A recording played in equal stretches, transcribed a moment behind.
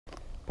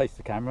Place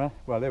the camera.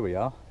 Well, there we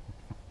are.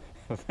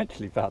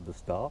 Eventually found the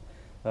start.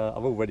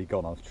 I've already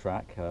gone off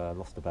track,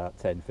 lost about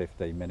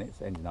 10-15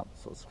 minutes, ending up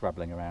sort of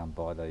scrabbling around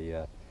by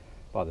the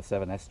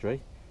Severn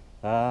Estuary.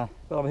 But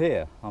I'm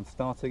here. I'm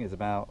starting. It's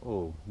about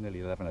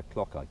nearly 11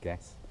 o'clock, I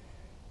guess.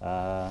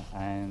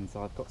 And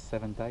I've got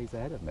 7 days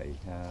ahead of me.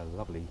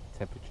 Lovely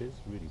temperatures,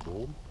 really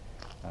warm.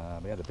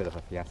 We had a bit of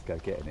a fiasco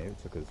getting here. It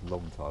took us a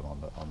long time on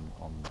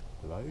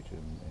the road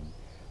and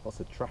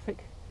lots of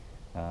traffic.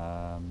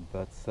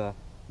 But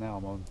now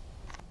I'm on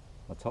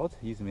my Todd,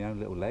 using my own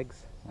little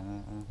legs,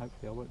 and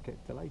hopefully I won't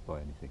get delayed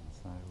by anything.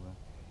 So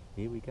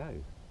here we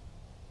go.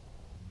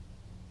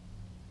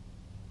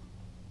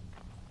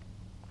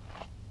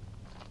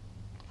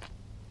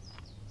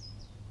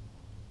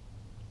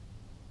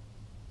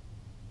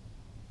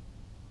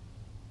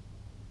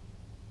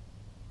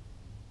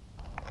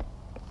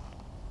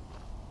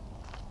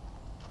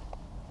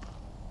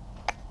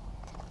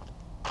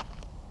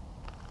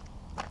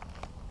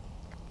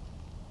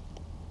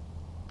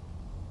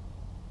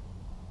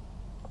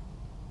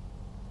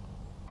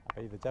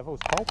 Be the devil's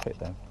pulpit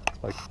then.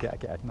 Supposed to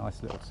get a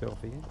nice little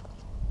selfie in.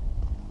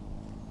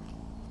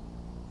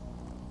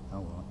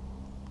 Oh right.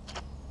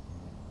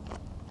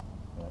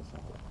 Yeah, that's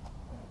it.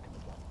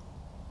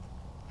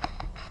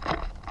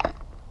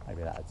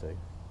 Maybe that'll do.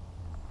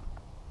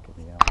 Get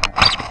me out on that.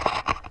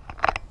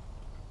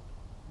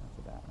 That's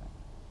about that.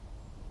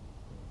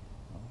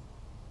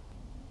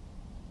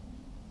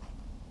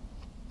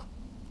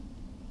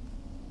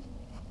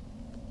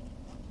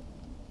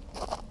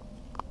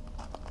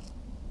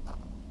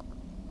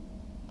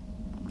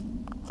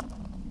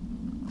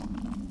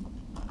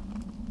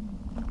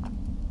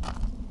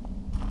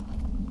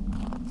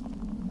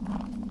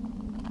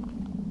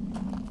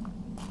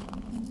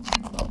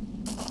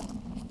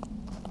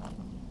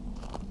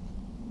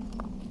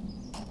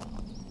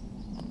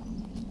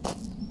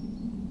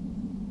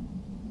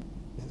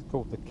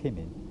 Called the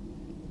Kimmin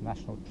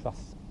National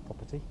Trust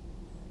property,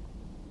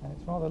 and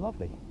it's rather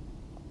lovely.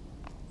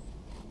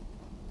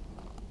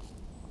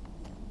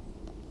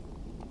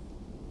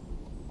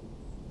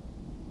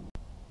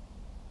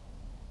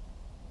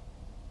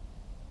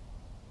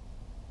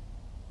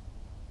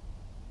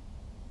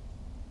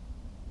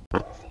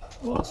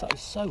 Well,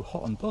 it's so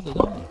hot and bothered,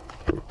 aren't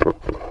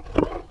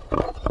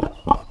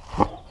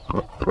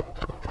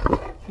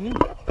you? Yeah.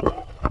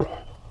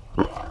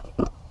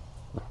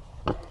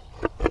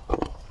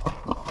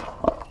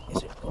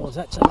 Is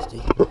that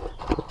tasty?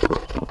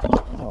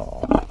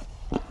 Oh,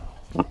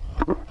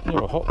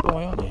 you're a hot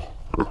boy, aren't you?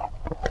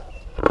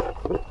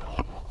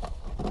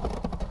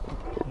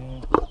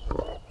 Yeah.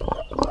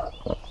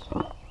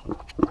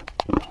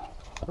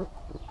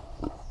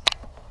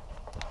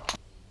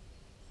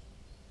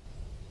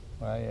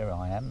 Well, here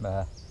I am,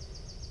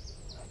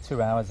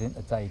 2 hours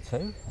into day 2.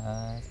 It's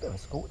a bit of a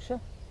scorcher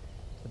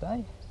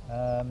today.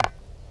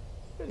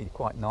 Really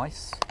quite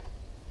nice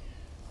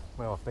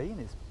where I've been.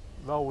 It's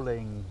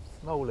rolling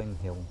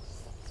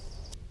hills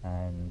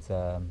and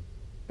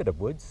bit of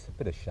woods, a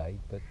bit of shade,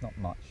 but not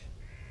much.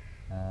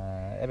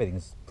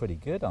 Everything's pretty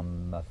good.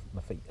 My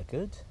feet are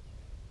good.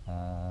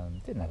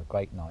 Didn't have a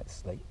great night's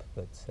sleep,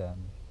 but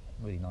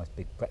really nice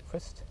big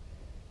breakfast.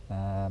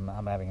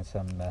 I'm having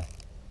some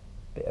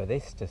bit of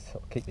this to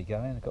sort of keep me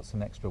going. I've got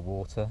some extra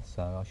water,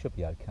 so I should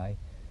be okay.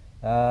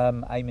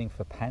 Aiming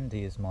for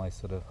Pandy as my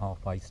sort of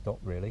halfway stop,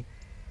 really.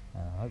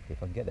 Hopefully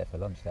if I can get there for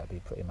lunch, that would be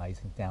pretty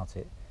amazing. Doubt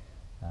it.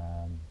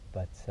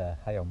 But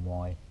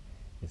Hay-on-Wye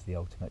is the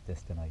ultimate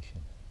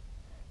destination.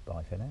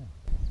 Bye for now.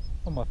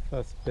 On my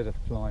first bit of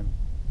climb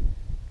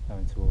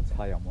going towards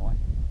Hay-on-Wye,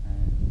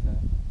 and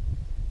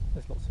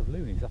there's lots of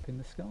loonies up in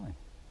the sky,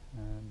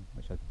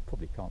 which I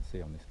probably can't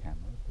see on this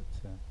camera, but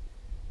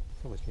it's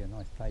obviously a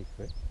nice day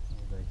for it.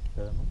 All the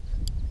thermals.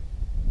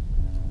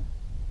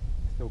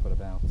 Still got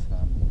about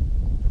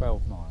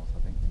 12 miles I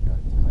think to go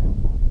to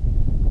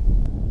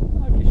Hay-on-Wye.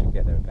 Hopefully should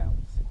get there about